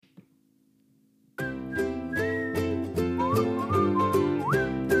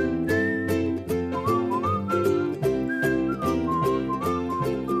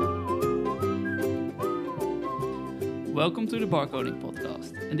Welcome to the Barcoding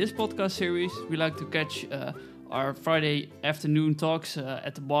Podcast. In this podcast series, we like to catch our Friday afternoon talks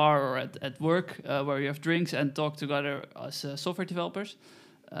at the bar or at work, where we have drinks and talk together as software developers.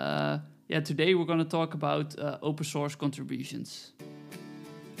 Today we're going to talk about open source contributions.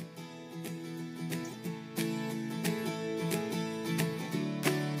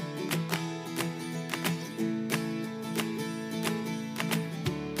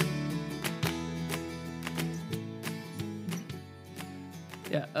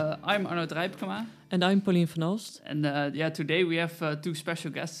 I'm Arno Drijpkema. And I'm Pauline van Alst. And today we have two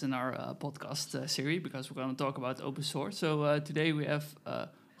special guests in our podcast series because we're going to talk about open source. So today we have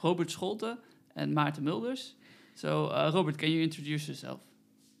Robert Scholte and Maarten Mulders. So Robert, can you introduce yourself?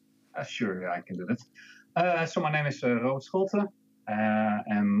 Sure, I can do that. So my name is Robert Scholte,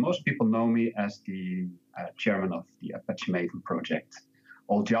 and most people know me as the chairman of the Apache Maven project.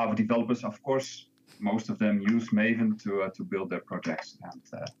 All Java developers, of course, most of them use Maven to build their projects, and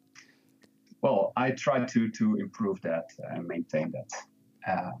I try to improve that and maintain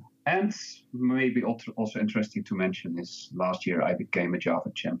that. And maybe also interesting to mention is last year I became a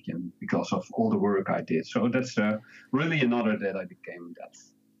Java champion because of all the work I did. So that's really an honor that I became that.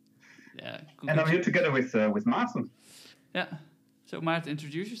 Yeah, and I'm here together with Maarten. Yeah. So Maarten,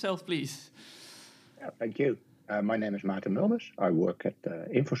 introduce yourself, please. Yeah, thank you. My name is Maarten Mulders. I work at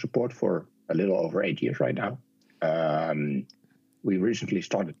Info Support for a little over 8 years right now. We recently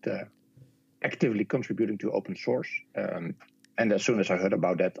started actively contributing to open source. And as soon as I heard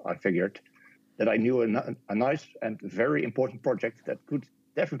about that, I figured that I knew a nice and very important project that could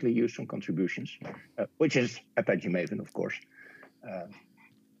definitely use some contributions, which is Apache Maven, of course.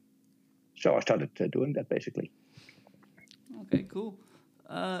 So I started doing that, basically. Okay, cool.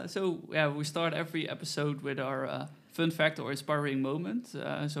 We start every episode with our fun fact or inspiring moment.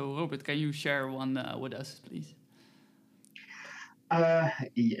 So Robert, can you share one with us, please?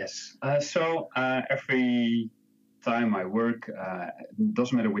 Yes. Every time I work, it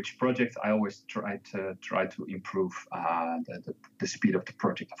doesn't matter which project, I always try to improve the speed of the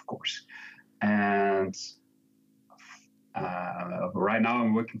project, of course. And right now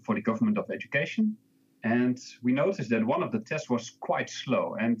I'm working for the Government of Education, and we noticed that one of the tests was quite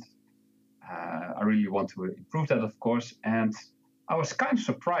slow, and I really want to improve that, of course. And I was kind of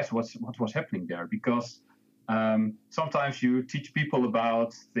surprised what was happening there, because sometimes you teach people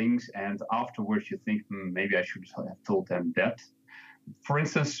about things and afterwards you think, maybe I should have told them that. For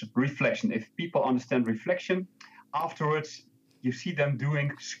instance, reflection. If people understand reflection, afterwards you see them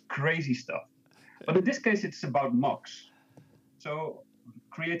doing crazy stuff. But in this case, it's about mocks. So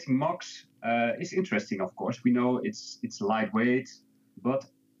creating mocks is interesting, of course. We know it's lightweight, but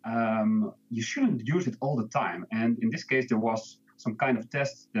you shouldn't use it all the time. And in this case, there was some kind of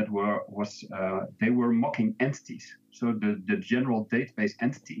tests that they were mocking entities, so the general database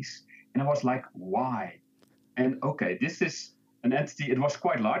entities, and I was like, why? And okay, this is an entity. It was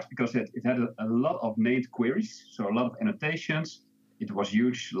quite large because it had a lot of named queries, so a lot of annotations. It was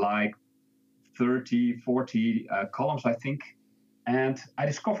huge, like 30, 40 columns, I think. And I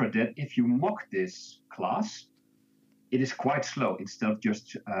discovered that if you mock this class, it is quite slow instead of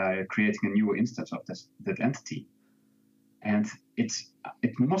just creating a new instance of that entity. And it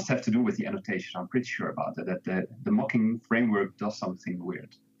must have to do with the annotation. I'm pretty sure about it, that the mocking framework does something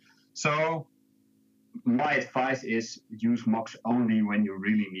weird. So my advice is use mocks only when you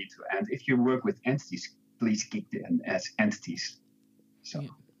really need to. And if you work with entities, please keep them as entities. So.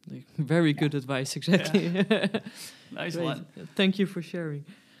 Yeah. Very good advice, exactly. Yeah. Nice Great. one. Thank you for sharing.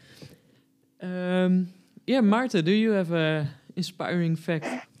 Maarten, do you have an inspiring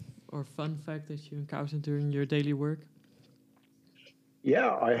fact or fun fact that you encountered during your daily work?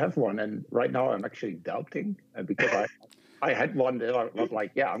 Yeah, I have one, and right now I'm actually doubting because I had one that I was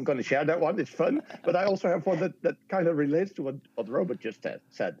like, yeah, I'm going to share that one. It's fun, but I also have one that kind of relates to what Robert just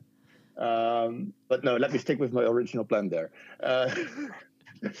said. But no, let me stick with my original plan there.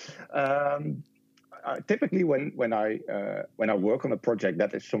 Typically, when I work on a project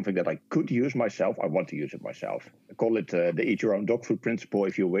that is something that I could use myself, I want to use it myself. I call it the eat your own dog food principle,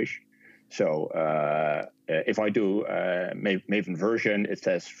 if you wish. So if I do Maven version, it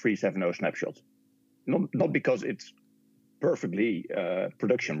says 3.7.0 snapshot. Not because it's perfectly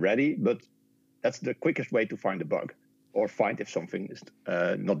production ready, but that's the quickest way to find a bug or find if something is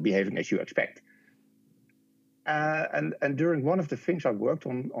not behaving as you expect. And during one of the things I worked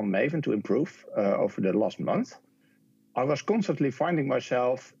on Maven to improve over the last month, I was constantly finding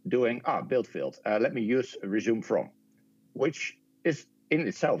myself doing build field. Let me use resume from, which is in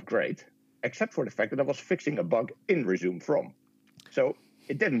itself great, except for the fact that I was fixing a bug in resume from. So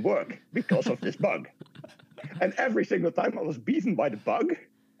it didn't work because of this bug. And every single time I was beaten by the bug,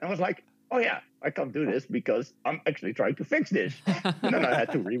 and I was like, oh yeah, I can't do this because I'm actually trying to fix this. And then I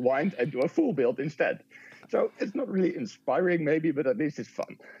had to rewind and do a full build instead. So it's not really inspiring maybe, but at least it's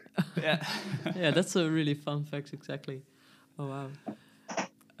fun. Yeah. Yeah, that's a really fun fact, exactly. Oh, wow.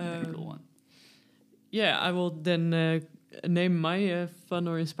 Very cool one. Yeah, I will then name my fun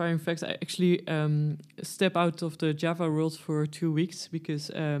or inspiring fact. I actually step out of the Java world for 2 weeks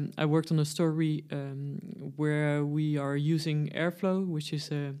because I worked on a story where we are using Airflow, which is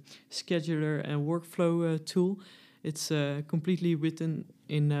a scheduler and workflow tool. It's completely written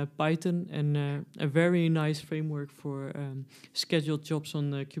in Python and a very nice framework for scheduled jobs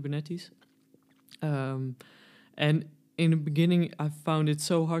on Kubernetes. And in the beginning, I found it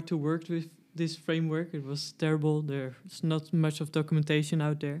so hard to work with this framework. It was terrible. There's not much of documentation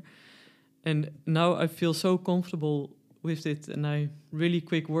out there. And now I feel so comfortable with it, and I really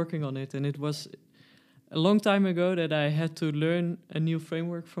quick working on it. And it was a long time ago that I had to learn a new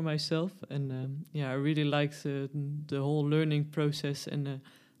framework for myself. And I really liked the whole learning process. And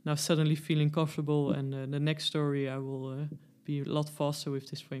now suddenly feeling comfortable. And the next story, I will be a lot faster with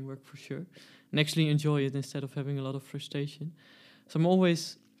this framework for sure. And actually enjoy it instead of having a lot of frustration. So I'm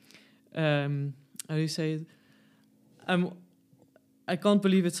always... how do you say it? I can't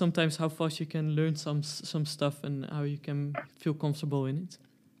believe it sometimes how fast you can learn some stuff and how you can feel comfortable in it.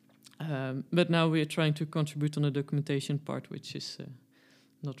 But now we're trying to contribute on the documentation part, which is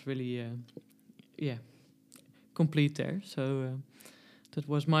not really complete there. So that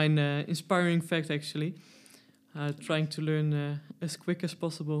was my inspiring fact, actually. Trying to learn as quick as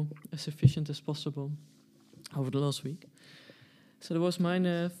possible, as efficient as possible over the last week. So that was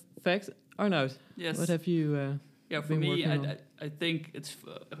my fact. Arnoud, Yes. what have you Yeah, for been me, working on? I think it's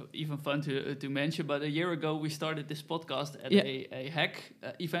even fun to mention. But a year ago, we started this podcast at Yeah. a hack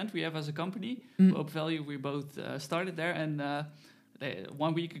event we have as a company. Mm. Hope Value, we both started there. And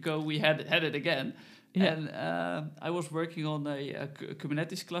 1 week ago, we had it again. Yeah. And I was working on a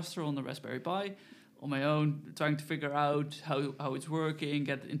Kubernetes cluster on the Raspberry Pi on my own, trying to figure out how it's working,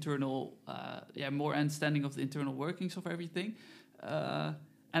 get internal, more understanding of the internal workings of everything.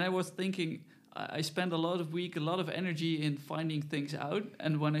 And I was thinking, I spent a lot of energy in finding things out.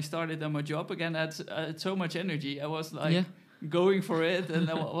 And when I started on my job again, I had so much energy. I was like going for it, and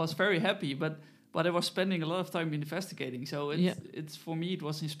I was very happy. But I was spending a lot of time investigating. So it's for me, it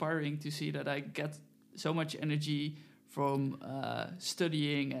was inspiring to see that I get so much energy from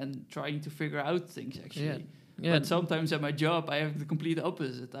studying and trying to figure out things, actually. Yeah. But sometimes at my job, I have the complete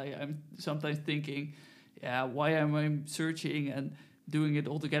opposite. I'm sometimes thinking, why am I searching and doing it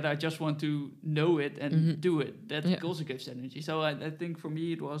all together? I just want to know it and do it. That also gives energy. So I think for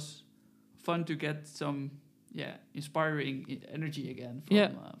me, it was fun to get some inspiring energy again.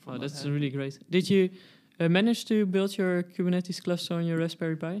 From that's really great. Did you manage to build your Kubernetes cluster on your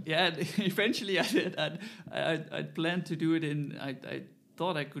Raspberry Pi? Yeah, eventually I did. I planned to do it I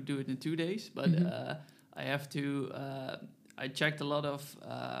thought I could do it in 2 days, but I have to. I checked a lot of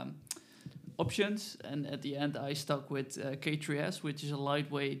options, and at the end I stuck with K3s, which is a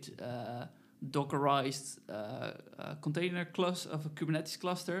lightweight Dockerized container cluster of a Kubernetes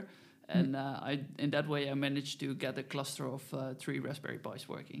cluster. And in that way, I managed to get a cluster of 3 Raspberry Pis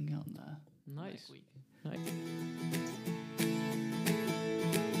working on Nice. week. Nice.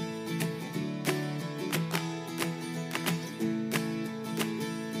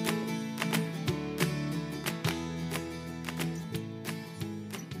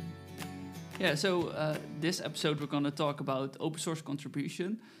 Yeah, so this episode we're going to talk about open source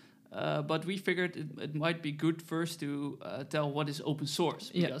contribution. But we figured it might be good first to tell what is open source.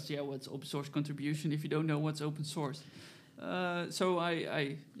 Because, what's open source contribution if you don't know what's open source? So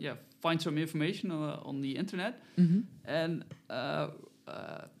I find some information on the internet. And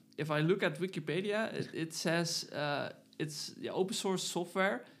if I look at Wikipedia, it says it's open source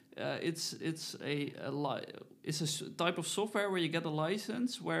software. It's a type of software where you get a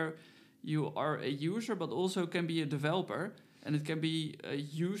license where you are a user, but also can be a developer. And it can be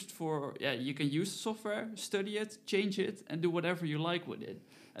used for, you can use the software, study it, change it, and do whatever you like with it.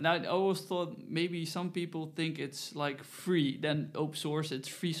 And I always thought maybe some people think it's like free, then open source, it's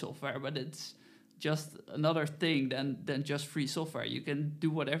free software, but it's just another thing than just free software. You can do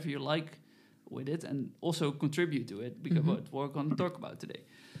whatever you like with it and also contribute to it, because what we're going to talk about today.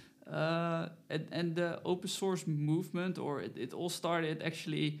 And the open source movement, or it all started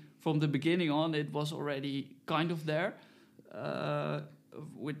actually from the beginning on, it was already kind of there.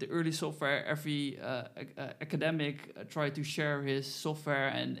 With the early software, every academic tried to share his software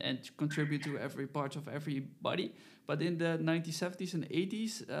and contribute to every part of everybody. But in the 1970s and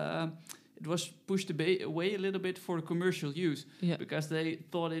 80s, it was pushed away a little bit for commercial use, Yeah. because they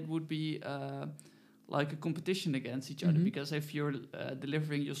thought it would be like a competition against each other. Mhm. Because if you're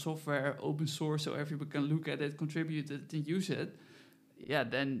delivering your software open source so everybody can look at it, contribute it, and use it, yeah,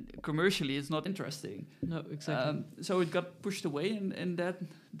 then commercially it's not interesting. No, exactly. So it got pushed away in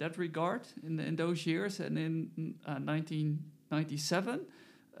that regard in those years. And in 1997,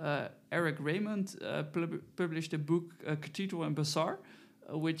 Eric Raymond published a book, Cathedral and Bazaar,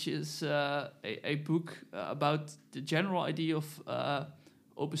 which is a book about the general idea of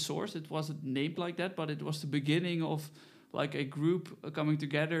open source. It wasn't named like that, but it was the beginning of like a group coming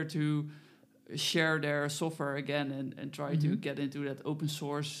together to share their software again and try to get into that open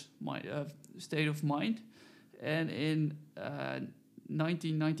source state of mind. And in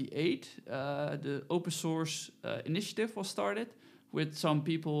 1998, the open source initiative was started with some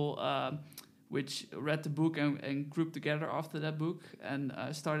people which read the book and grouped together after that book and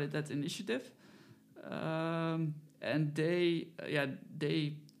started that initiative. And they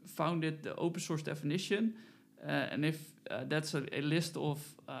founded the open source definition. And if that's a list of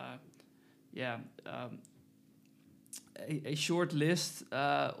a short list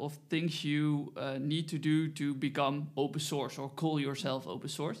of things you need to do to become open source or call yourself open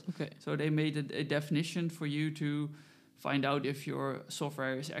source. Okay. So they made a definition for you to find out if your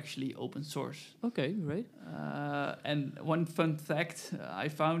software is actually open source. Okay, right. And one fun fact, I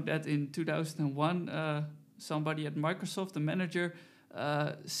found that in 2001, somebody at Microsoft, the manager,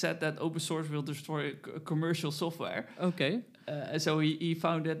 said that open source will destroy commercial software. Okay. So he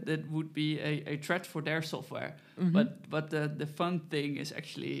found that would be a threat for their software. Mhm. But the fun thing is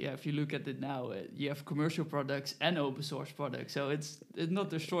actually, if you look at it now, you have commercial products and open source products. So it's not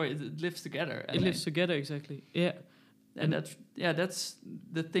destroyed; it lives together. It lives together, exactly. Yeah. And that's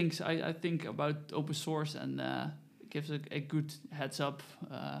the things I think about open source, and it gives a good heads up,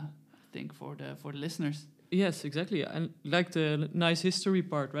 I think, for the listeners. Yes, exactly. And like the nice history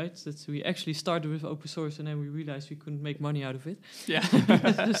part, right? That we actually started with open source and then we realized we couldn't make money out of it. Yeah.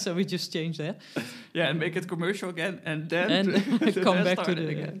 So we just changed that. Yeah, and make it commercial again, and then And come back to start the it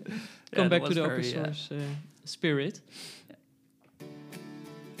again. come that back to was the open very, source spirit.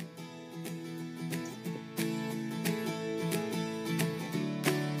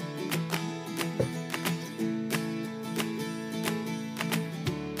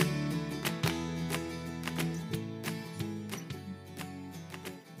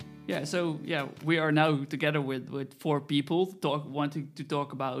 Yeah, so we are now together with 4 people wanting to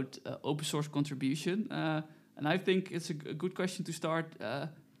talk about open source contribution, and I think it's a good question to start.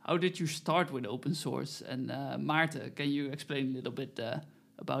 How did you start with open source? And Maarten, can you explain a little bit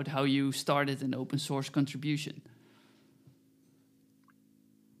about how you started in open source contribution?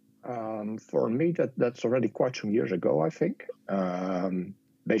 For me, that's already quite some years ago, I think.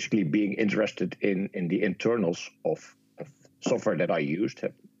 Basically, being interested in the internals of software that I used.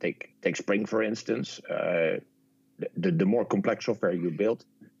 Take Spring, for instance. The more complex software you build,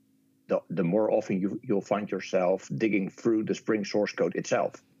 the more often you'll find yourself digging through the Spring source code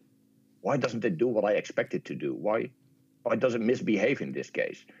itself. Why doesn't it do what I expect it to do? Why does it misbehave in this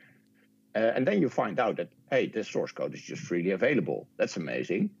case? And then you find out that, hey, this source code is just freely available. That's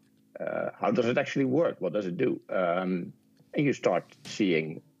amazing. How does it actually work? What does it do? And you start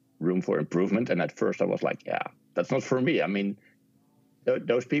seeing room for improvement. And at first I was like, yeah, that's not for me. I mean,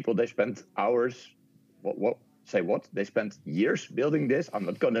 those people, they spent hours, they spent years building this. I'm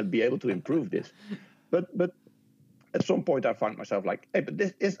not going to be able to improve this. But at some point I found myself like, hey, but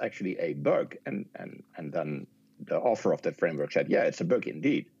this is actually a bug. And then the author of that framework said, yeah, it's a bug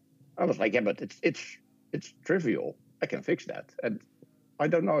indeed. I was like, yeah, but it's trivial. I can fix that. And I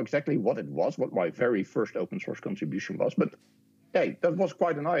don't know exactly what it was, what my very first open source contribution was, but hey, that was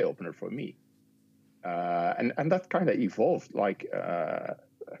quite an eye opener for me. And that kind of evolved, like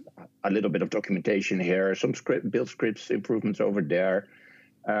a little bit of documentation here, some build scripts improvements over there,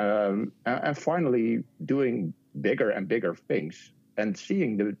 and finally doing bigger and bigger things and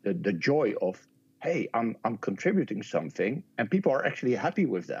seeing the joy of, hey, I'm contributing something and people are actually happy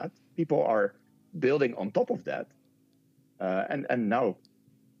with that. People are building on top of that, and now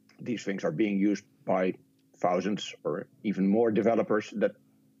these things are being used by thousands or even more developers that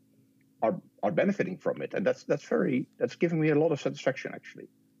are benefiting from it, and that's giving me a lot of satisfaction, actually.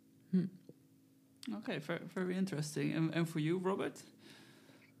 Okay, very interesting. And for you, Robert?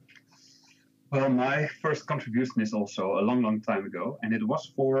 Well, my first contribution is also a long, long time ago, and it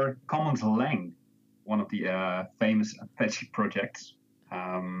was for Commons Lang, one of the famous Apache projects.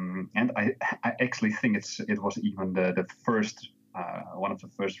 And I actually think it was even the first one of the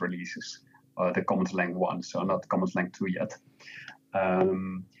first releases, the Commons Lang 1, so not Commons Lang 2 yet.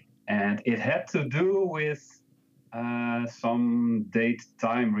 And it had to do with some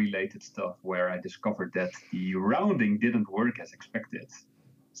date-time related stuff where I discovered that the rounding didn't work as expected.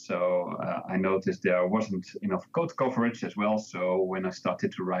 So I noticed there wasn't enough code coverage as well. So when I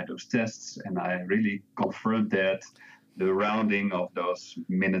started to write those tests and I really confirmed that the rounding of those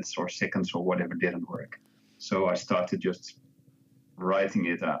minutes or seconds or whatever didn't work. So I started just writing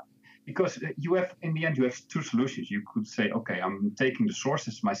it up. Because in the end, you have two solutions. You could say, okay, I'm taking the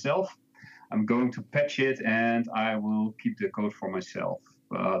sources myself. I'm going to patch it and I will keep the code for myself.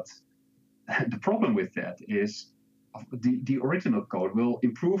 But the problem with that is the original code will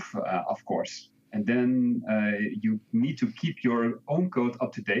improve, of course. And then you need to keep your own code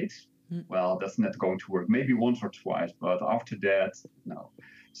up to date. Well, that's not going to work. Maybe once or twice, but after that, no.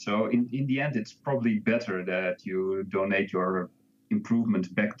 So in the end, it's probably better that you donate your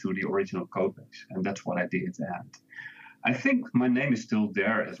improvement back to the original code base. And that's what I did. And I think my name is still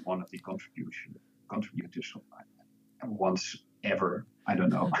there as one of the contributors once ever. I don't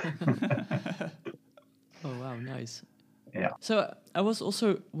know. Oh, wow, nice. Yeah. So I was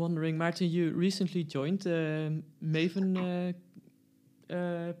also wondering, Maarten, you recently joined the Maven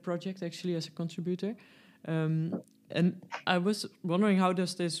project actually as a contributor. And I was wondering, how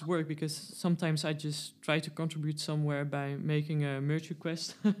does this work? Because sometimes I just try to contribute somewhere by making a merge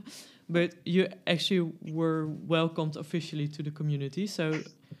request. But you actually were welcomed officially to the community. So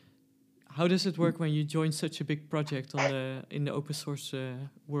how does it work when you join such a big project in the open source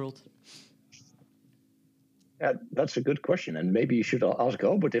world? That's a good question, and maybe you should ask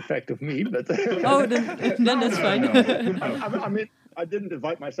Robert in fact of me. But oh, then that's fine. I mean, I didn't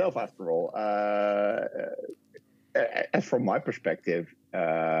invite myself after all. As from my perspective,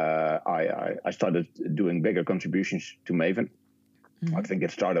 I started doing bigger contributions to Maven. Mm-hmm. I think it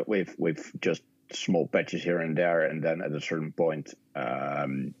started with just small patches here and there, and then at a certain point,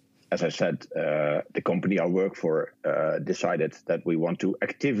 as I said, the company I work for decided that we want to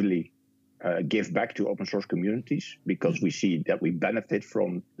actively give back to open source communities because we see that we benefit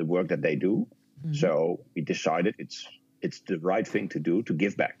from the work that they do. Mm-hmm. So we decided it's the right thing to do to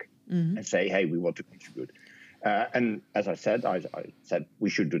give back and say, hey, we want to contribute. And as I said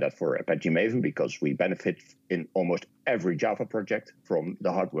we should do that for Apache Maven because we benefit in almost every Java project from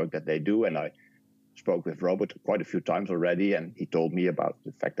the hard work that they do. And I spoke with Robert quite a few times already, and he told me about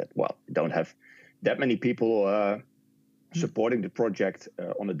the fact that, well, we don't have that many people supporting the project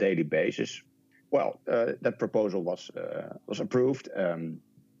on a daily basis. Well, that proposal was approved.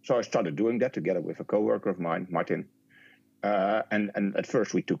 So I started doing that together with a coworker of mine, Martin. And at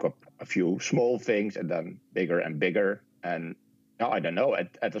first we took up a few small things and then bigger and bigger. And now, I don't know,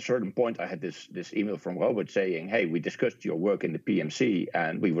 at a certain point, I had this email from Robert saying, hey, we discussed your work in the PMC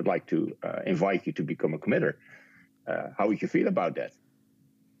and we would like to invite you to become a committer. How would you feel about that?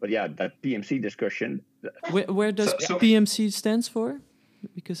 But yeah, that PMC discussion. Where does PMC stands for?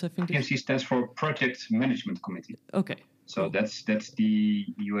 Because I think PMC stands for Project Management Committee. Okay. So that's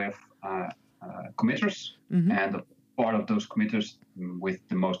you have committers, and part of those committers with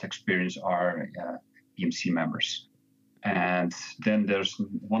the most experience are PMC members. And then there's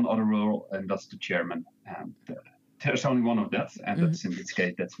one other role, and that's the chairman. And there's only one of that, and that's in this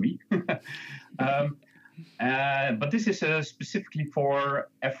case, that's me. But this is specifically for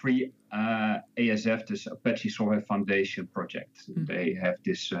every ASF, this Apache Software Foundation project. They have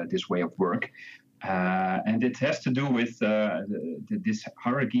this way of work. And it has to do with, this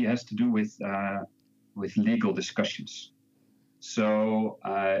hierarchy has to do with legal discussions. So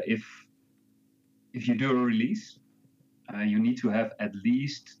if you do a release, you need to have at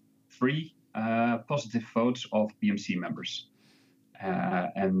least 3 positive votes of PMC members.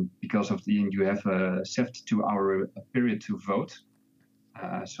 And because of you have a 72-hour period to vote.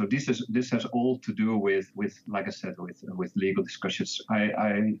 So this has all to do with like I said, with legal discussions.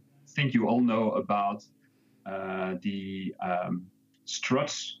 I think you all know about the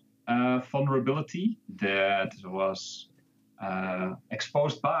Struts vulnerability that was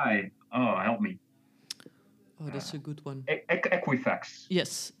exposed by, help me. Oh, that's a good one. Equifax.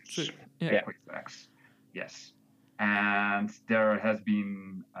 Yes, true. Yeah. Equifax, yes. And there has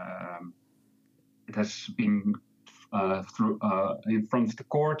been, it has been through in front of the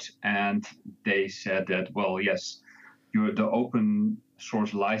court, and they said that, well, yes, the open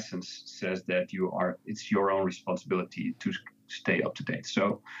source license says that it's your own responsibility to stay up to date.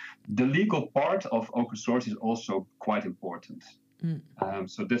 So the legal part of open source is also quite important.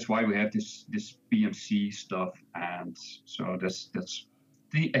 So that's why we have this PMC stuff, and so that's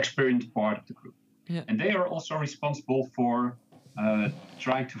the experienced part of the group. Yeah. And they are also responsible for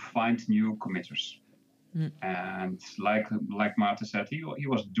trying to find new committers. And like Martin said, he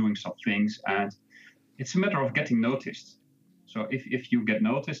was doing some things, and it's a matter of getting noticed. So if you get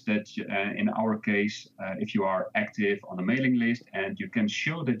noticed, that in our case, if you are active on a mailing list and you can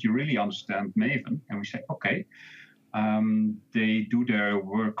show that you really understand Maven, and we say, okay, they do their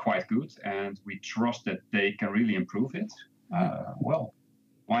work quite good, and we trust that they can really improve it, well,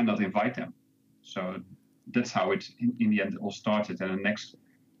 why not invite them? So that's how it, in the end, all started. And the next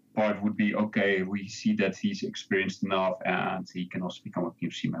part would be, okay, we see that he's experienced enough and he can also become a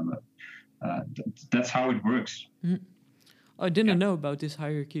PMC member. That's how it works. I didn't know about this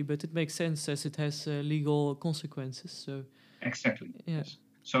hierarchy, but it makes sense as it has legal consequences. So exactly. Yeah. Yes.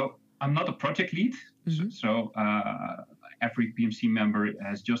 So I'm not a project lead. So every PMC member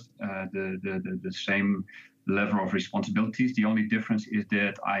has just the same level of responsibilities. The only difference is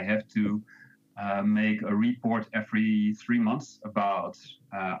that I have to make a report every 3 months about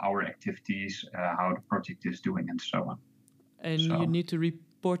our activities, how the project is doing, and so on. And you need to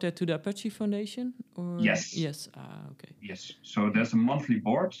report that to the Apache Foundation? Or? Yes. Yes. Okay. Yes. So there's a monthly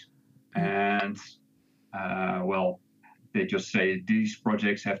board, and well, they just say these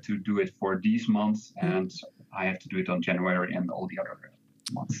projects have to do it for these months, and I have to do it on January and all the other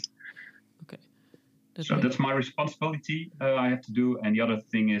months. Okay. That's my responsibility. I have to do, and the other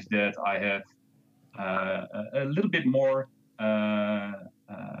thing is that I have a little bit more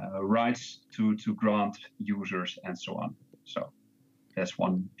rights to grant users and so on. So there's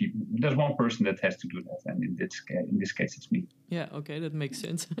one person that has to do that, and in this case, it's me. Yeah. Okay, that makes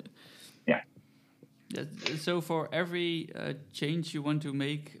sense. Yeah. So for every change you want to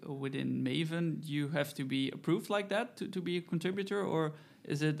make within Maven, you have to be approved like that to be a contributor, or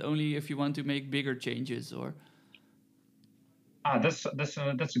is it only if you want to make bigger changes? Or that's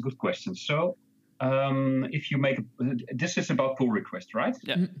a good question. So if you make this is about pull request, right?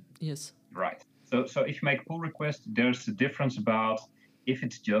 Yeah. Yes. Right. So if you make a pull request, there's a difference about if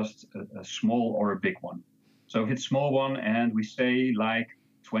it's just a small or a big one. So if it's a small one and we say like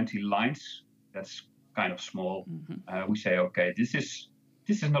 20 lines, that's kind of small. We say, okay, this is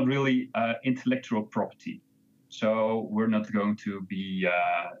not really intellectual property, so we're not going to be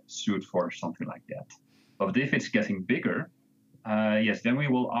sued for something like that. But if it's getting bigger, yes, then we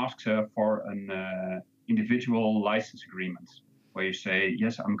will ask for an individual license agreement, where you say,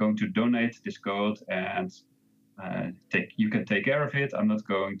 yes, I'm going to donate this code, and you can take care of it. I'm not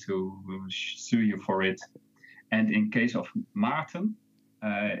going to sue you for it. And in case of Maarten,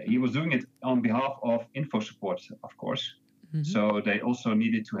 he was doing it on behalf of InfoSupport, of course. So they also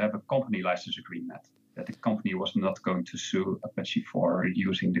needed to have a company license agreement, that the company was not going to sue Apache for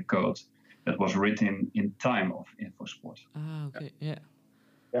using the code that was written in time of InfoSupport. Okay, yeah.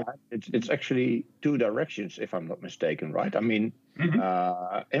 Yeah, it's actually two directions, if I'm not mistaken, right? I mean,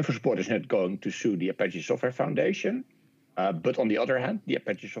 InfoSupport is not going to sue the Apache Software Foundation, but on the other hand, the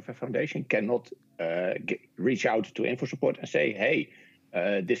Apache Software Foundation cannot reach out to InfoSupport and say, hey,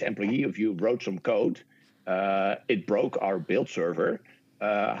 this employee of you wrote some code, it broke our build server.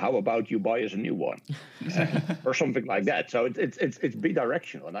 How about you buy us a new one, or something like that? So it's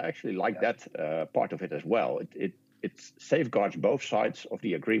bidirectional, and I actually like that part of it as well. It safeguards both sides of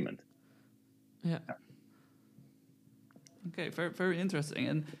the agreement. Yeah. Okay, very very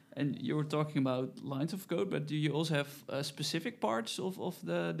interesting. And you were talking about lines of code, but do you also have specific parts of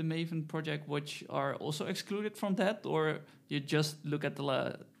the Maven project which are also excluded from that, or you just look at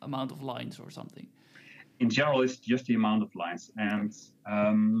the amount of lines or something? In general, it's just the amount of lines. And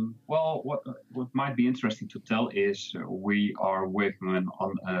well, what might be interesting to tell is we are working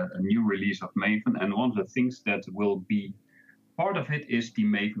on a new release of Maven, and one of the things that will be part of it is the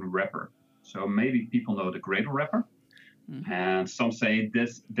Maven wrapper. So maybe people know the Gradle wrapper, and some say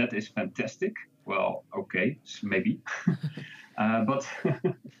that is fantastic. Well, okay, maybe, but.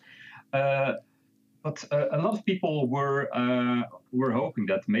 But a lot of people were hoping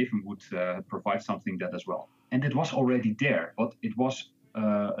that Maven would provide something that as well. And it was already there, but it was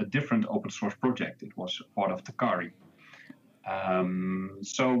a different open source project. It was part of Takari.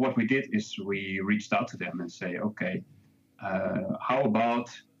 So what we did is we reached out to them and say, okay, how about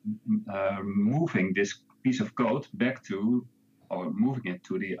moving this piece of code back to, or moving it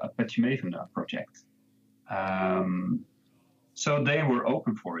to the Apache Maven project? So they were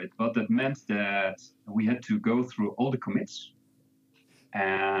open for it, but that meant that we had to go through all the commits.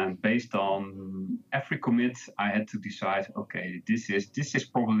 And based on every commit, I had to decide, okay, this is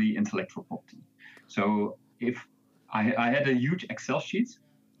probably intellectual property. So if I had a huge Excel sheet,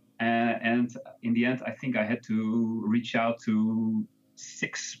 and in the end, I think I had to reach out to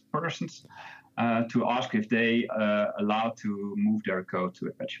 6 persons to ask if they allowed to move their code to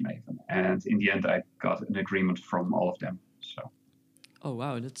Apache Maven. And in the end, I got an agreement from all of them. So. Oh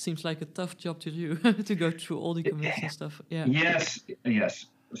wow, that seems like a tough job to do to go through all the commits and stuff. Yeah. Yes.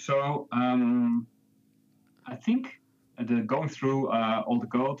 So I think going through all the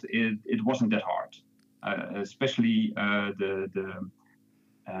code, it wasn't that hard, especially the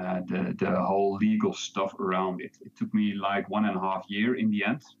whole legal stuff around it. It took me like 1.5 years in the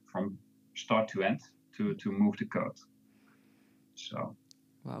end, from start to end, to move the code. So.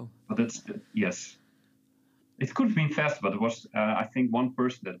 Wow. But yes. It could have been faster, but it was, I think, one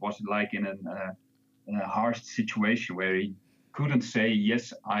person that was like in a harsh situation where he couldn't say,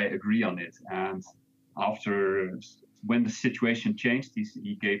 yes, I agree on it. And when the situation changed,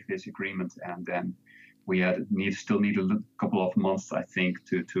 he gave his agreement, and then we still need a couple of months, I think,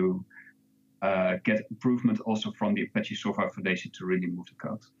 to get improvement also from the Apache Software Foundation to really move the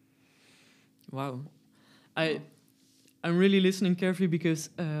code. Wow. I'm really listening carefully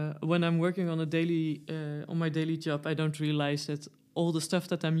because when I'm working on on my daily job, I don't realize that all the stuff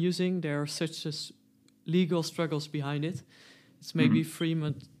that I'm using, there are such as legal struggles behind it. It's maybe free,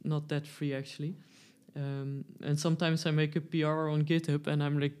 but not that free actually. And sometimes I make a PR on GitHub, and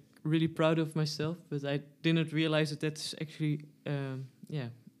I'm like really proud of myself, but I didn't realize that that's actually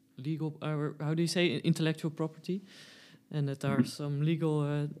legal. Or how do you say, intellectual property, and that there are some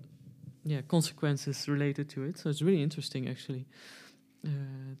legal. Consequences related to it. So it's really interesting, actually.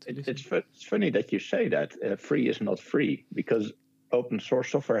 It's funny that you say that free is not free, because open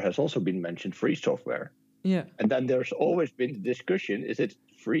source software has also been mentioned free software. Yeah. And then there's always been the discussion, is it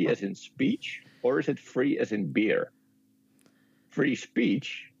free as in speech or is it free as in beer? Free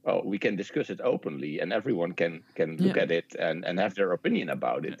speech, we can discuss it openly and everyone can look at it and have their opinion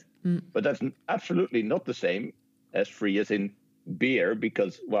about it. But that's absolutely not the same as free as in beer,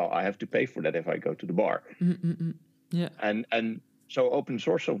 because I have to pay for that if I go to the bar. Yeah. And so open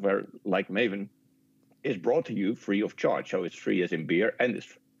source software like Maven is brought to you free of charge. So it's free as in beer and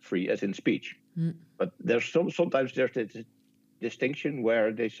it's free as in speech. But sometimes there's this distinction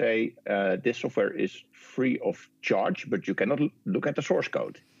where they say this software is free of charge, but you cannot look at the source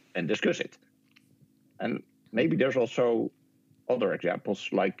code and discuss it. And maybe there's also other examples,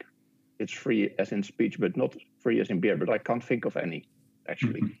 like it's free as in speech, but not free as in beer. But I can't think of any,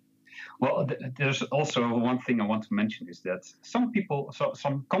 actually. Well, there's also one thing I want to mention is that some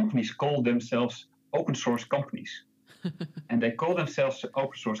companies call themselves open source companies. And they call themselves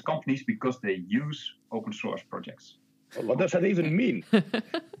open source companies because they use open source projects. Well, what does that even mean?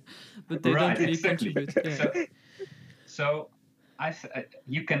 But they don't really contribute. Yeah. So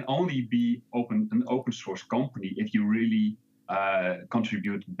you can only be an open source company if you really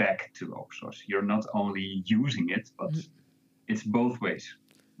contribute back to open source. You're not only using it, but it's both ways,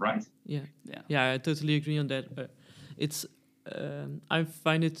 right? Yeah, I totally agree on that. I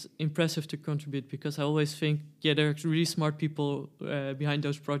find it impressive to contribute because I always think, there are really smart people behind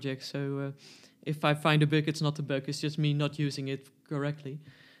those projects. So if I find a bug, it's not a bug; it's just me not using it correctly.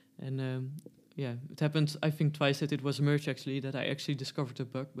 And it happened, I think, twice that it was merged actually, that I actually discovered a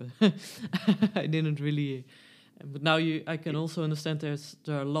bug, but I didn't really. But now I can also understand there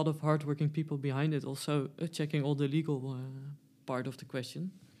are a lot of hardworking people behind it, also checking all the legal part of the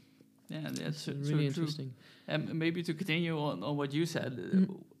question. Yeah, that's really interesting. And maybe to continue on what you said,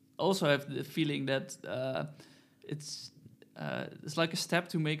 also have the feeling that it's like a step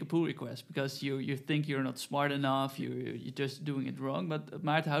to make a pull request because you think you're not smart enough, you're just doing it wrong. But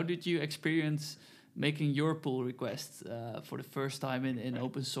Maart, how did you experience making your pull request for the first time in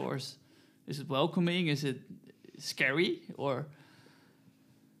open source? Is it welcoming? Is it scary? Or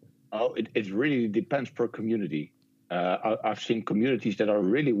it really depends per community. I've seen communities that are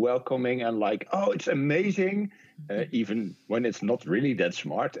really welcoming and like, it's amazing, even when it's not really that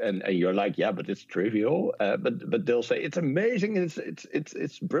smart, and you're like, but it's trivial. But they'll say it's amazing,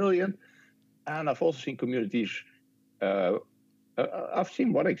 it's brilliant. And I've also seen communities. I've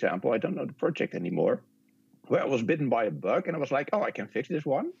seen one example. I don't know the project anymore, where I was bitten by a bug, and I was like, I can fix this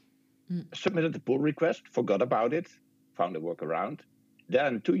one. Submitted the pull request, forgot about it, found a workaround.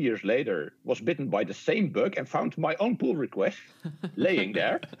 Then 2 years later, was bitten by the same bug and found my own pull request laying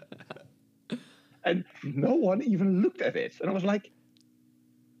there. And no one even looked at it. And I was like,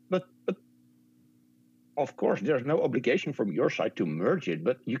 but of course, there's no obligation from your side to merge it,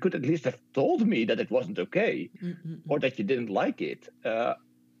 but you could at least have told me that it wasn't okay or that you didn't like it.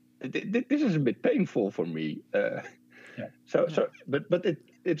 This is a bit painful for me. But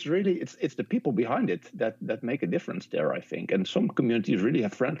it's really it's the people behind it that make a difference there, I think. And some communities really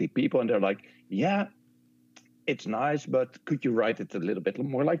have friendly people, and they're like, it's nice, but could you write it a little bit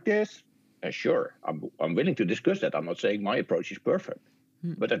more like this? Sure, I'm willing to discuss that. I'm not saying my approach is perfect,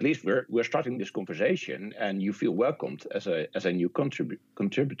 but at least we're starting this conversation, and you feel welcomed as a new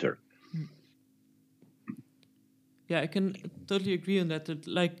contributor. Yeah, I can totally agree on that. That,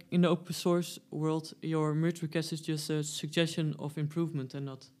 like in the open source world, your merge request is just a suggestion of improvement and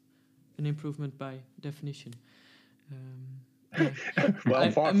not an improvement by definition. Well,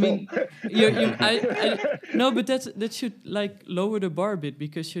 far mean, from. no, but that should like lower the bar a bit,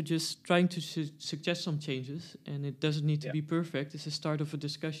 because you're just trying to suggest some changes, and it doesn't need to be perfect. It's a start of a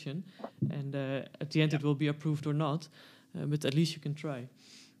discussion, and at the end it will be approved or not, but at least you can try.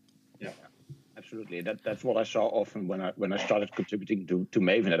 Yeah, absolutely. That's what I saw often when I started contributing to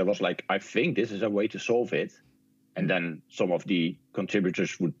Maven. That I was like, I think this is a way to solve it, and then some of the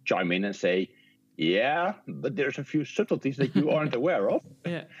contributors would chime in and say, yeah, but there's a few subtleties that you aren't aware of.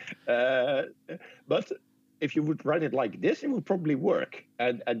 Yeah. But if you would write it like this, it would probably work.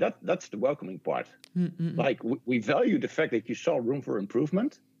 And that's the welcoming part. Like, we value the fact that you saw room for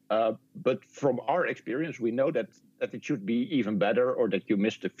improvement. But from our experience, we know that it should be even better, or that you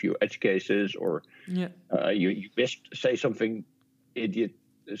missed a few edge cases, or you missed, say, something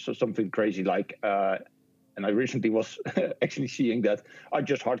something crazy like... and I recently was actually seeing that I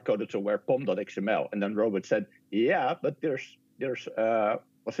just hard-coded somewhere pom.xml, and then Robert said, "Yeah, but there's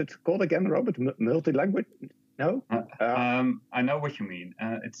what's it called again, Robert? Multi-language? No? I know what you mean.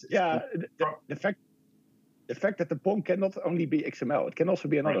 It's the fact that the POM cannot only be XML; it can also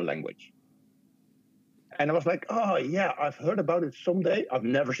be another language." And I was like, "Oh yeah, I've heard about it someday. I've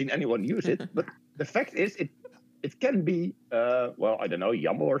never seen anyone use it, but the fact is, it can be, well, I don't know,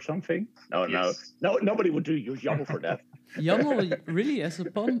 YAML or something. No, nobody would use YAML for that. YAML, really, as a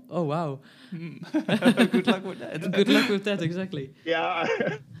POM? Oh, wow. Good luck with that. Good luck with that, exactly. Yeah.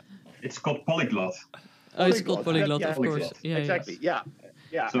 It's called Polyglot. Oh, it's called Polyglot, of course. Yeah, exactly. Yeah.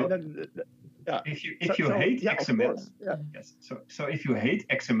 So, and then, if you hate XML, so if you hate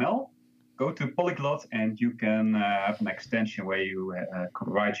XML, go to Polyglot, and you can have an extension where you could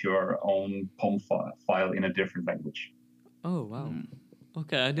write your own POM file in a different language. Oh, wow.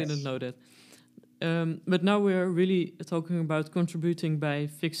 Okay, I didn't know that. But now we're really talking about contributing by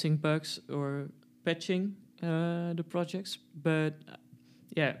fixing bugs or patching the projects. But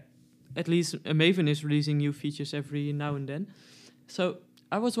at least Maven is releasing new features every now and then. So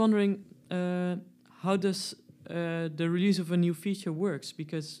I was wondering, how does the release of a new feature works?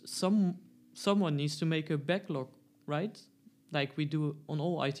 Because someone needs to make a backlog, right? Like we do on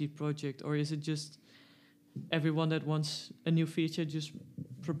all IT projects, or is it just everyone that wants a new feature just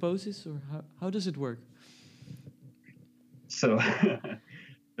proposes, or how does it work? So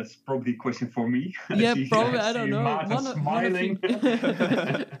that's probably a question for me. Yeah, probably. I don't know. Smiling.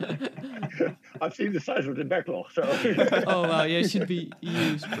 I've seen the size of the backlog, so. Oh wow, yeah, it should be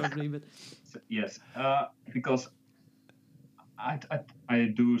used probably, but. Yes, because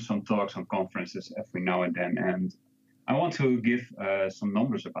I do some talks on conferences every now and then, and I want to give some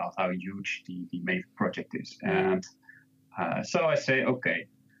numbers about how huge the Maven project is. And so I say, okay,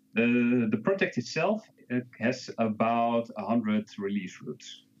 the project itself, it has about 100 release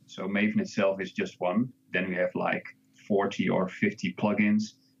routes. So Maven itself is just one. Then we have like 40 or 50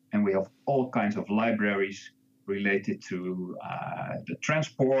 plugins, and we have all kinds of libraries related to the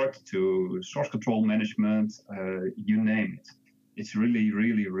transport, to source control management, you name it. It's really,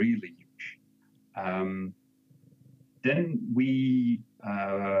 really, really huge. Then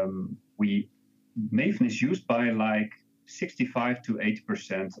Maven is used by like 65 to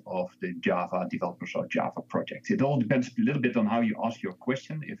 80% of the Java developers or Java projects. It all depends a little bit on how you ask your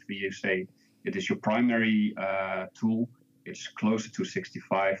question. If you say it is your primary tool, it's closer to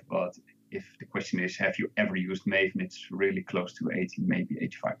 65, but if the question is, have you ever used Maven, it's really close to 80, maybe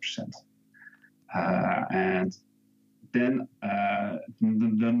 85%. And then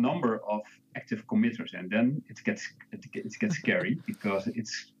the number of active committers, and then it gets scary because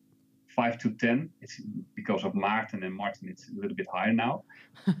it's 5 to 10. It's because of Maarten and Martin. It's a little bit higher now,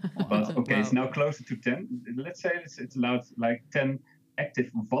 but okay, It's now closer to 10. Let's say it's allowed like 10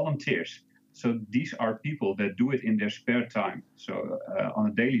 active volunteers. So these are people that do it in their spare time. So on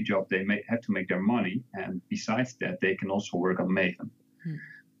a daily job, they may have to make their money, and besides that, they can also work on Maven.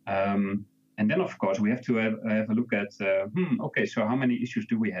 And then, of course, we have to have a look at, okay, so how many issues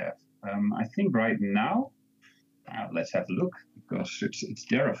do we have? I think right now, let's have a look, because it's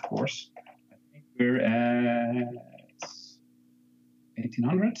there, of course. I think we're at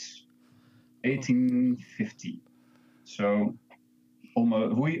 1800, 1850. So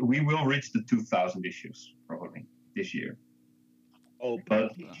almost we will reach the 2000 issues probably this year. Open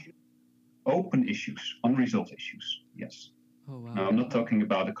issues, unresolved issues, yes. Oh wow. No, I'm not talking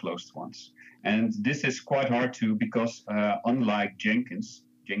about the closed ones. And this is quite hard to, because unlike Jenkins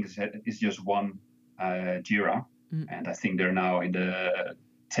is just one Jira, and I think they're now in the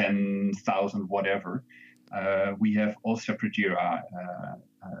 10,000 whatever. We have all separate Jira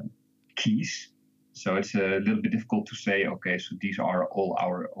keys. So it's a little bit difficult to say, okay, so these are all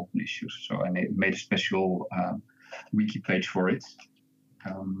our open issues. So I made a special wiki page for it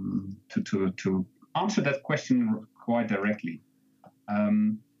to answer that question quite directly.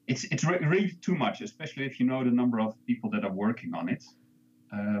 It's really too much, especially if you know the number of people that are working on it.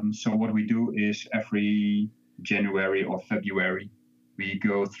 So what we do is every January or February, we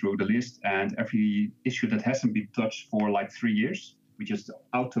go through the list, and every issue that hasn't been touched for like 3 years, we just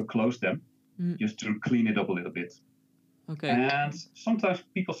auto-close them, just to clean it up a little bit. Okay. And sometimes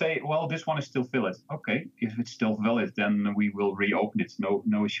people say, well, this one is still valid. Okay, if it's still valid, then we will reopen it.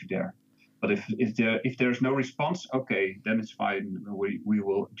 No issue there. But if there's no response, okay, then it's fine. We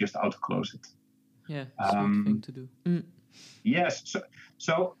will just auto-close it. Yeah, smart thing to do. Yes.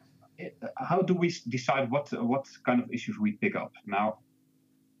 So how do we decide what kind of issues we pick up? Now,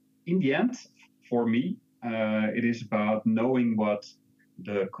 in the end, for me, it is about knowing what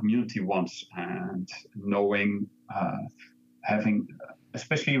the community wants and knowing, having,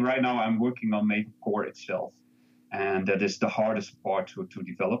 especially right now, I'm working on Maven Core itself, and that is the hardest part to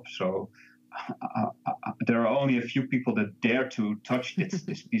develop. So there are only a few people that dare to touch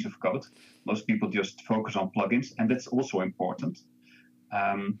this piece of code. Most people just focus on plugins, and that's also important.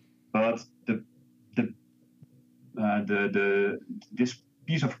 But this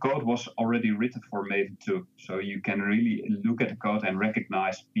piece of code was already written for Maven 2, so you can really look at the code and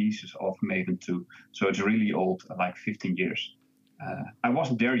recognize pieces of Maven 2. So it's really old, like 15 years. I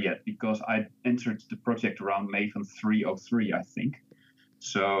wasn't there yet because I entered the project around Maven 3.03, I think.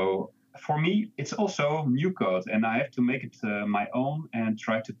 So for me, it's also new code, and I have to make it my own and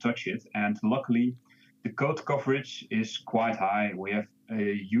try to touch it. And luckily, the code coverage is quite high. We have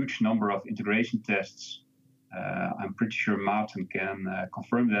a huge number of integration tests. I'm pretty sure Maarten can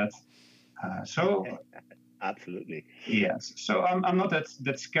confirm that. Absolutely. Yes. So I'm not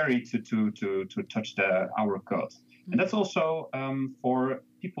that scary to touch our code, and that's also for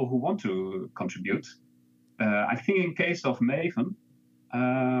people who want to contribute. I think in case of Maven,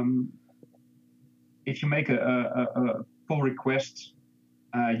 if you make a pull request,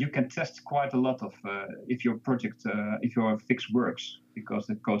 you can test quite a lot of if your project, if your fix works, because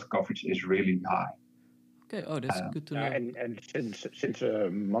the code coverage is really high. Okay, that's good to know. And since a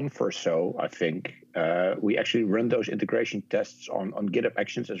month or so, I think, we actually run those integration tests on GitHub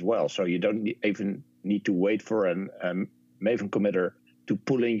Actions as well. So you don't even need to wait for a Maven committer to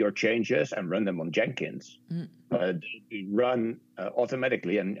pull in your changes and run them on Jenkins. They'll be run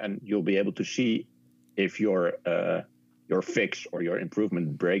automatically, and you'll be able to see if your fix or your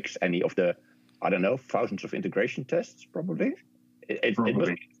improvement breaks any of the, I don't know, thousands of integration tests, probably. It must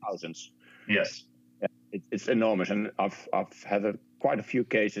be thousands. Yes. It's enormous, and I've had quite a few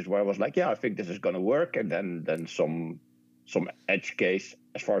cases where I was like, yeah, I think this is going to work, and then some edge case,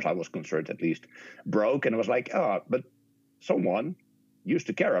 as far as I was concerned at least, broke, and I was like, but someone used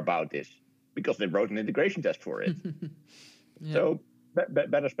to care about this because they wrote an integration test for it. Yeah. So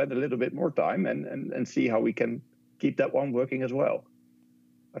better spend a little bit more time and see how we can keep that one working as well.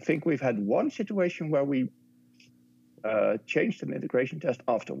 I think we've had one situation where we changed an integration test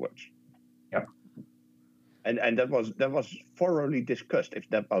afterwards. Yeah. And that was thoroughly discussed if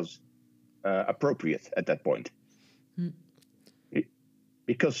that was appropriate at that point.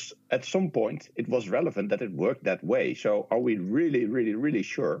 Because at some point it was relevant that it worked that way. So are we really, really, really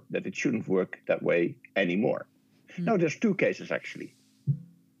sure that it shouldn't work that way anymore? No, there's two cases actually.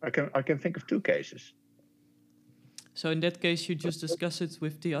 I can think of two cases. So in that case, you just discuss it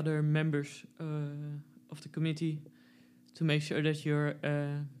with the other members of the committee to make sure that you're,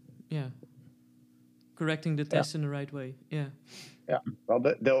 correcting the test in the right way. Yeah. Yeah. Well,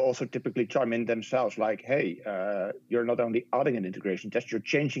 they'll also typically chime in themselves, like, "Hey, you're not only adding an integration test, you're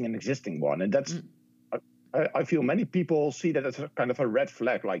changing an existing one," and that's. I feel many people see that as a kind of a red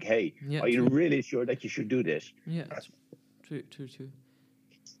flag, like, "Hey, are you really sure that you should do this?" Yeah, true.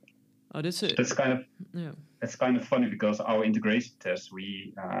 Oh, that's it. That's kind of funny because our integration tests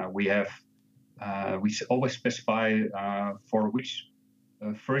we always specify for which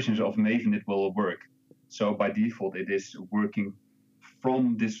versions of Maven it will work. So by default, it is working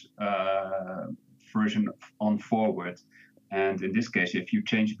from this version on forward. And in this case, if you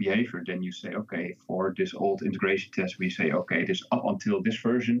change behavior, then you say, okay, for this old integration test, we say, okay, it is up until this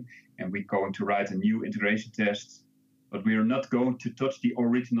version, and we're going to write a new integration test but we are not going to touch the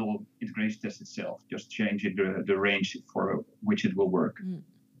original integration test itself. Just change the range for which it will work.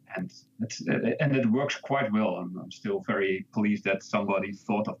 And it works quite well. I'm still very pleased that somebody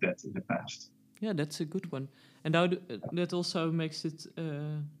thought of that in the past. Yeah, that's a good one. And now that also makes it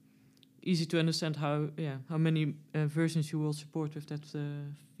easy to understand how many versions you will support with that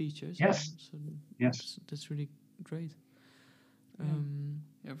feature. Yes. Yes. That's really great.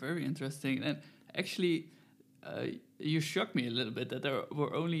 Very interesting. And actually, you shocked me a little bit that there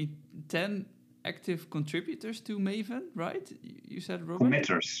were only 10 active contributors to Maven, right? You said, Robert?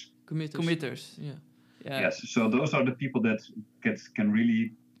 Committers. Yeah. Yes. So those are the people that can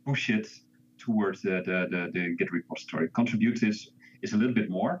really push it towards the Git repository. Contributors is a little bit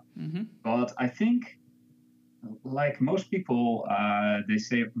more, but I think, like most people, they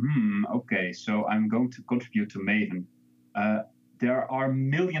say, okay, so I'm going to contribute to Maven. There are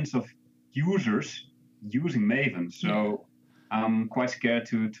millions of users using Maven, so I'm quite scared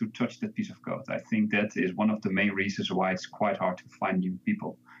to touch that piece of code. I think that is one of the main reasons why it's quite hard to find new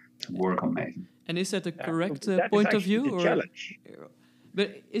people to work on Maven. And is that a correct point of view? Or challenge.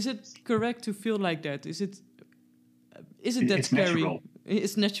 But is it correct to feel like that? Is it that it's scary? Natural.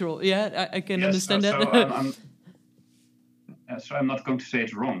 It's natural. Yeah, I can understand that. So I'm not going to say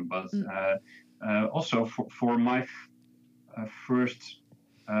it's wrong, but also for my first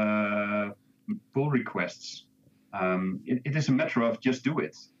pull requests, it is a matter of just do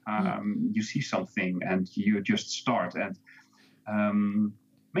it. You see something and you just start. And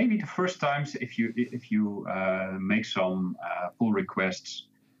maybe the first times, if you make some pull requests,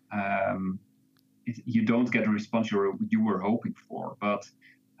 you don't get the response you were hoping for. But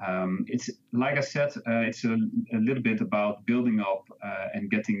it's like I said, it's a little bit about building up and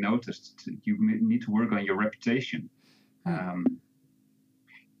getting noticed. You need to work on your reputation.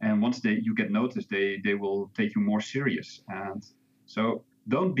 And once you get noticed, they will take you more serious. And so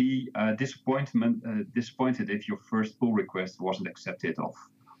don't be disappointed if your first pull request wasn't accepted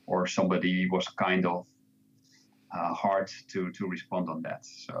or somebody was kind of hard to respond on that.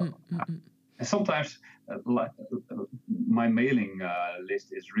 So and sometimes my mailing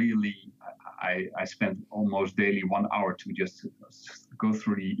list is really, I spend almost daily 1 hour to just go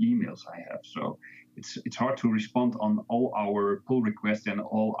through the emails I have. So it's hard to respond on all our pull requests and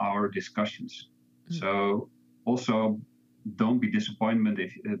all our discussions. So also don't be disappointed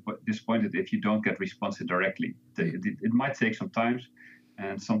if you don't get responses directly. It might take some time,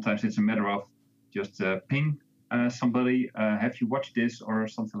 and sometimes it's a matter of just ping somebody, have you watched this or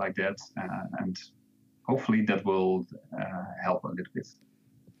something like that, and hopefully that will help a little bit.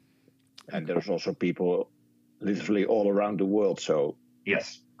 And there's also people literally all around the world. So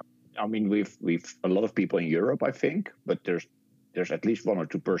yes, I mean we've a lot of people in Europe, I think, but there's at least 1 or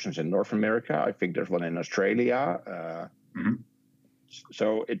 2 persons in North America. I think there's one in Australia.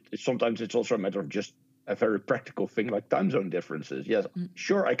 So sometimes it's also a matter of just a very practical thing like time zone differences. Yes,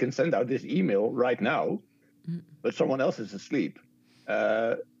 sure, I can send out this email right now, but someone else is asleep.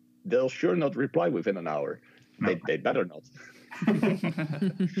 They'll sure not reply within an hour. No. They better not.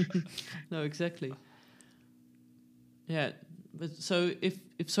 No, exactly. Yeah, but so if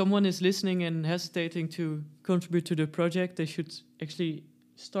someone is listening and hesitating to contribute to the project, they should actually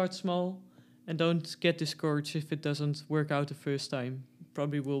start small and don't get discouraged if it doesn't work out the first time.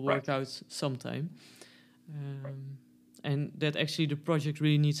 Probably will work out sometime. And that actually the project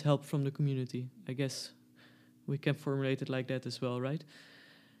really needs help from the community. I guess we can formulate it like that as well, right?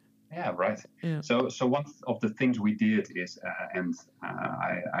 Yeah, right. Yeah. So one of the things we did is,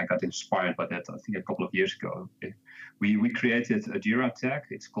 I got inspired by that, I think a couple of years ago. We created a Jira tag.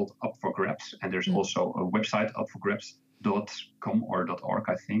 It's called Up for Grabs. And there's also a website, upforgrabs.com or .org,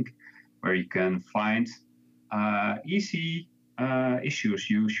 I think, where you can find easy issues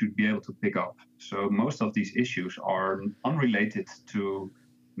you should be able to pick up. So most of these issues are unrelated to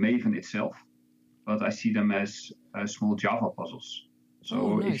Maven itself, but I see them as small Java puzzles.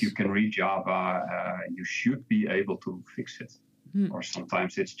 So nice. If you can read Java, you should be able to fix it. Or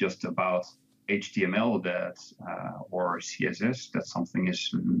sometimes it's just about HTML or CSS that something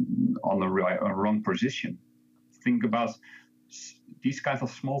is on a wrong position. Think about these kinds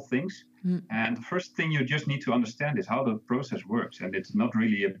of small things. And the first thing you just need to understand is how the process works. And it's not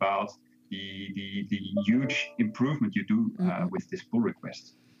really about the huge improvement you do with this pull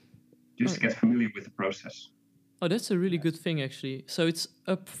request. Just get familiar with the process. Oh, that's a really good thing, actually. So it's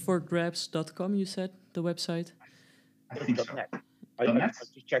upforgrabs.com, you said, the website? I think so. I .net?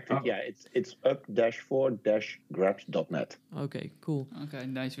 just checked it. Oh. Yeah, it's up-for-grabs.net. Okay, cool. Okay,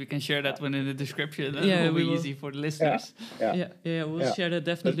 nice. We can share that one in the description. Yeah, It will we be will. easy for the listeners. Yeah. We'll Yeah. share that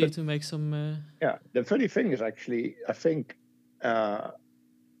definitely to make some. Yeah, the funny thing is actually, I think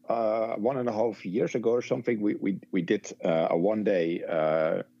 1.5 years ago or something, we did a one-day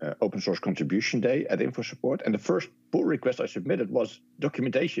open source contribution day at InfoSupport, and the first pull request I submitted was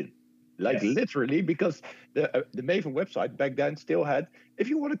documentation. Like Yes. literally, because the Maven website back then still had, if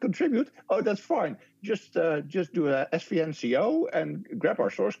you want to contribute, oh, that's fine. Just do a svnco and grab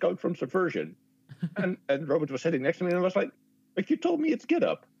our source code from Subversion. and Robert was sitting next to me and was like, but you told me it's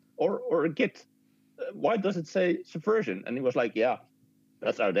GitHub or a Git. Why does it say Subversion? And he was like, yeah,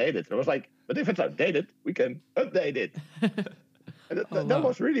 that's outdated. And I was like, but if it's outdated, we can update it. And that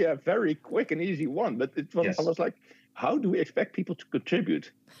was really a very quick and easy one. But it was, Yes. I was like, how do we expect people to contribute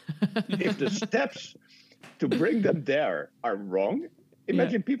if the steps to bring them there are wrong?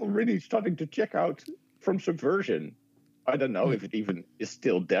 Imagine people really starting to check out from Subversion. I don't know if it even is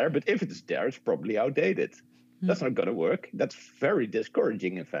still there, but if it's there, it's probably outdated. That's not going to work. That's very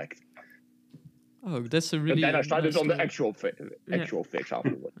discouraging, in fact. Oh, that's a But really. then I started nice on the story. actual fix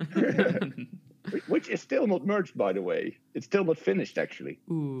afterward. Which is still not merged, by the way. It's still not finished, actually.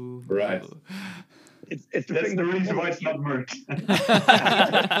 Ooh. Right. It's the That's thing the with reason why colors. it's not merged.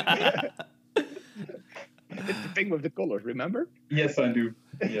 It's the thing with the colors, remember? Yes, I do.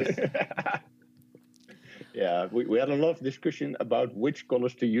 Yes. Yeah, we had a lot of discussion about which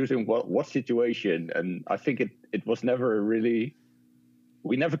colors to use in what situation, and I think it was never really.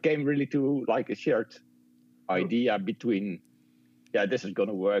 We never came really to like a shared idea between, yeah, this is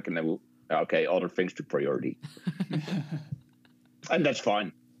gonna work, and then okay, other things took priority, and that's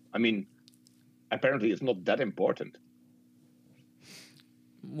fine. I mean, apparently it's not that important.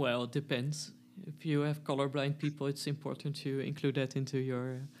 Well, it depends. If you have colorblind people, it's important to include that into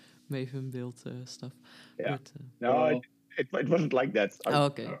your Maven build stuff. Yeah. But, No, Well- it wasn't like that.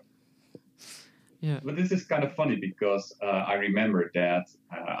 okay. Yeah. But this is kind of funny because I remember that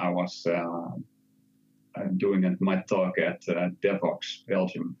I was doing my talk at Devox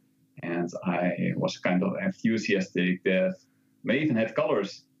Belgium, and I was kind of enthusiastic that Maven had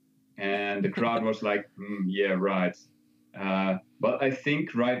colors, and the crowd was like, "Yeah, right." But I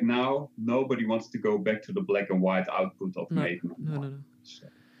think right now nobody wants to go back to the black and white output of No, Maven. no. So,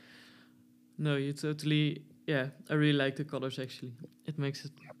 No, you totally. Yeah, I really like the colors actually. It makes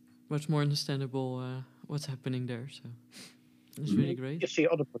it much more understandable what's happening there. So it's really You great. see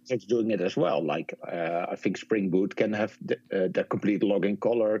other projects doing it as well. Like I think Spring Boot can have the complete login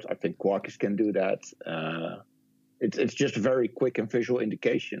colored. I think Quarkus can do that. It's just a very quick and visual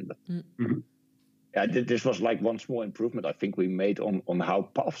indication. But yeah, this was like one small improvement I think we made on how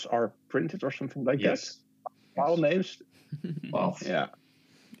paths are printed or something like yes. that. File names. Well, Yeah.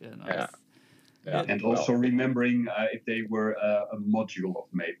 Yeah, nice. Yeah. Yeah. and also remembering if they were a module of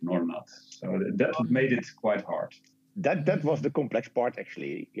Maven or not. So that made it quite hard. That was the complex part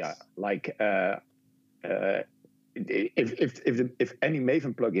actually. Yeah, like if any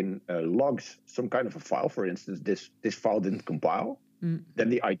Maven plugin logs some kind of a file, for instance, this file didn't compile, then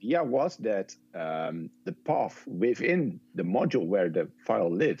the idea was that the path within the module where the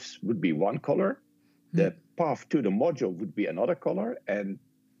file lives would be one color, the path to the module would be another color, and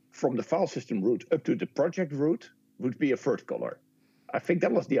from the file system root up to the project root would be a third color. I think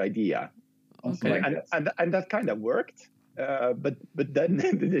that was the idea. Something like that. And that kind of worked. But then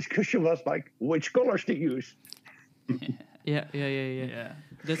the discussion was like, which colors to use? Yeah. Yeah.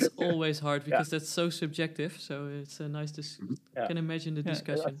 That's always hard because that's so subjective. So it's nice to can imagine the I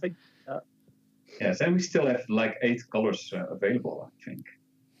discussion. think, Yes, and we still have like 8 colors available, I think.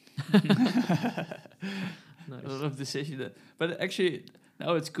 Nice. A lot of decision. But actually,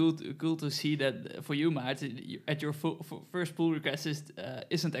 now it's cool to see that for you, Maarten, at your first pull request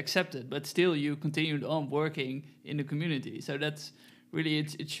isn't accepted, but still you continued on working in the community. So that's really,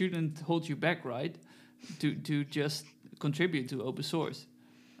 it shouldn't hold you back, right? To just contribute to open source.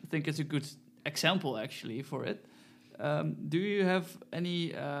 I think it's a good example actually for it. Do you have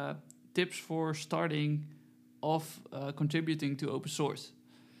any tips for starting off contributing to open source?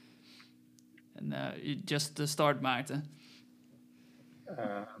 And just to start, Maarten.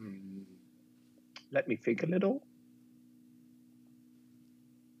 let me think a little.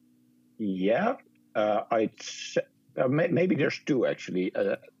 Yeah, maybe there's two actually.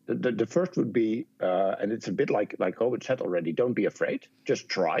 The first would be, and it's a bit like Robert said already, don't be afraid. Just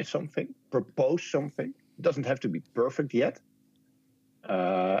try something, propose something. It doesn't have to be perfect yet.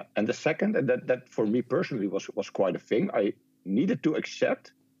 And the second, and that for me personally was quite a thing, I needed to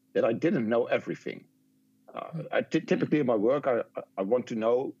accept that I didn't know everything. Typically in my work, I want to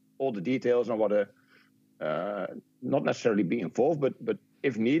know all the details. I want to not necessarily be involved, but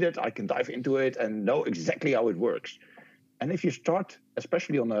if needed, I can dive into it and know exactly how it works. And if you start,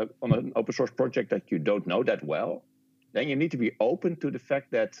 especially on an open source project that you don't know that well, then you need to be open to the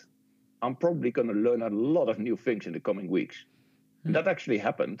fact that I'm probably going to learn a lot of new things in the coming weeks. And that actually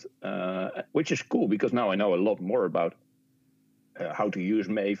happened, which is cool because now I know a lot more about how to use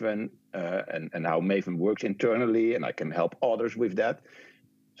Maven and how Maven works internally, and I can help others with that.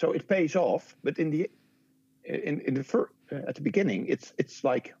 So it pays off, but at the beginning, it's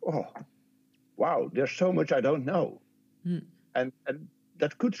like, oh, wow, there's so much I don't know, and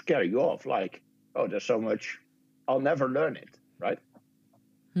that could scare you off. Like, oh, there's so much, I'll never learn it, right?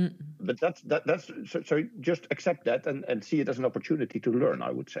 But that's so just accept that and see it as an opportunity to learn,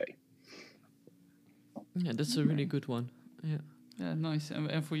 I would say. Yeah, that's a really good one. Yeah, nice.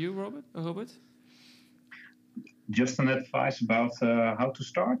 And for you, Robert? Just an advice about how to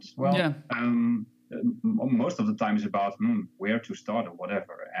start. Well, most of the time is about where to start or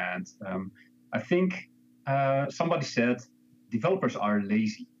whatever. And I think somebody said developers are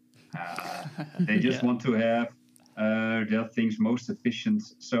lazy. They just want to have their things most efficient.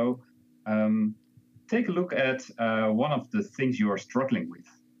 So take a look at one of the things you are struggling with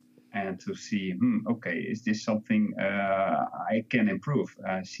and to see, okay, is this something I can improve?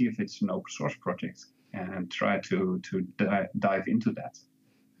 See if it's an open source project and try to dive into that.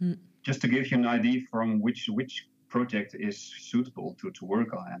 Just to give you an idea from which project is suitable to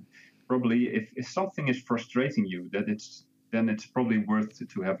work on. And probably if something is frustrating you, then it's probably worth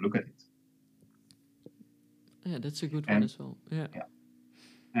to have a look at it. Yeah, that's a good one as well. Yeah.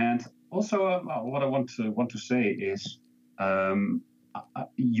 And also, what I want to say is,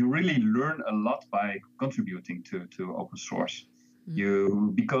 you really learn a lot by contributing to open source.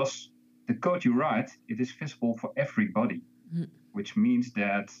 Because the code you write, it is visible for everybody, which means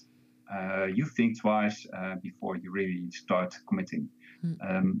that you think twice before you really start committing,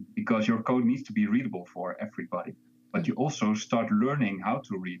 because your code needs to be readable for everybody. But you also start learning how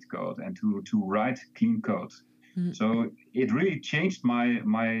to read code and to write clean code. So it really changed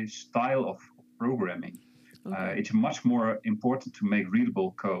my style of programming. Okay. It's much more important to make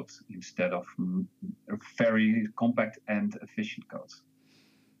readable code instead of very compact and efficient code.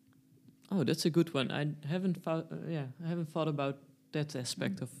 Oh, that's a good one. I haven't thought about that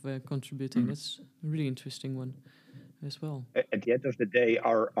aspect of contributing. That's a really interesting one as well. At the end of the day,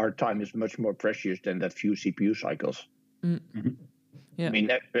 our time is much more precious than that few CPU cycles. Yeah. I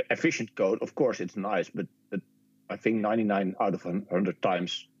mean, efficient code, of course, it's nice, but I think 99 out of 100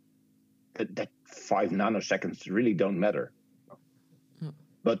 times that 5 nanoseconds really don't matter.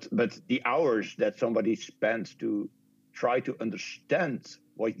 But the hours that somebody spends to try to understand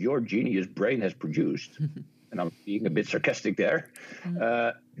what your genius brain has produced, and I'm being a bit sarcastic there,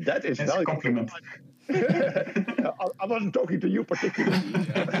 that is valuable. A compliment. I wasn't talking to you particularly.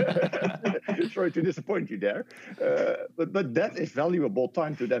 Sorry to disappoint you there. But that is valuable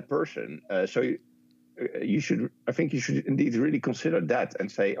time to that person. So I think you should indeed really consider that and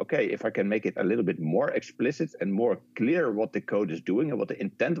say, okay, if I can make it a little bit more explicit and more clear what the code is doing and what the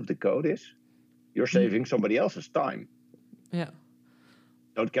intent of the code is, you're saving somebody else's time. Yeah.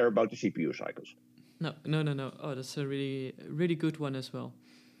 Don't care about the CPU cycles. No. Oh, that's a really, really good one as well.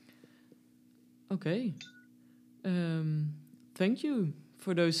 Okay. Thank you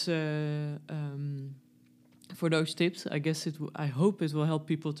for those tips. I guess I hope it will help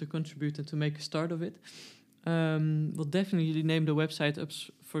people to contribute and to make a start of it. We'll definitely name the website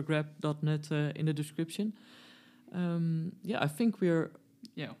upsforgrab.net in the description. I think we're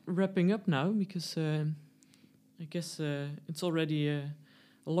wrapping up now because I guess it's already a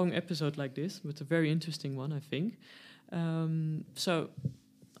long episode like this, but a very interesting one, I think. So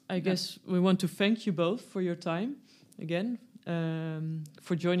I guess we want to thank you both for your time again,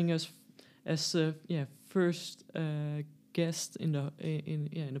 for joining us as first guest in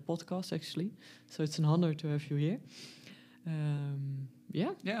the podcast actually. So it's an honor to have you here.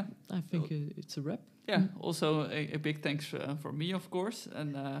 I think it's a wrap. Yeah. Also a big thanks for me, of course,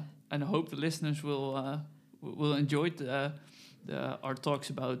 and I hope the listeners will enjoy our talks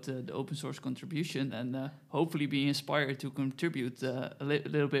about the open source contribution and hopefully be inspired to contribute a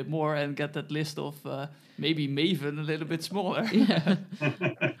little bit more and get that list of maybe Maven a little bit smaller. Yeah.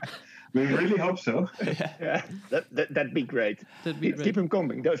 We really hope so. Yeah, that'd be great. Keep them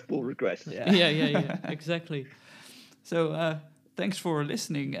coming, those pull requests. Yeah, exactly. So thanks for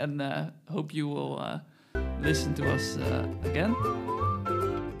listening and hope you will listen to us again.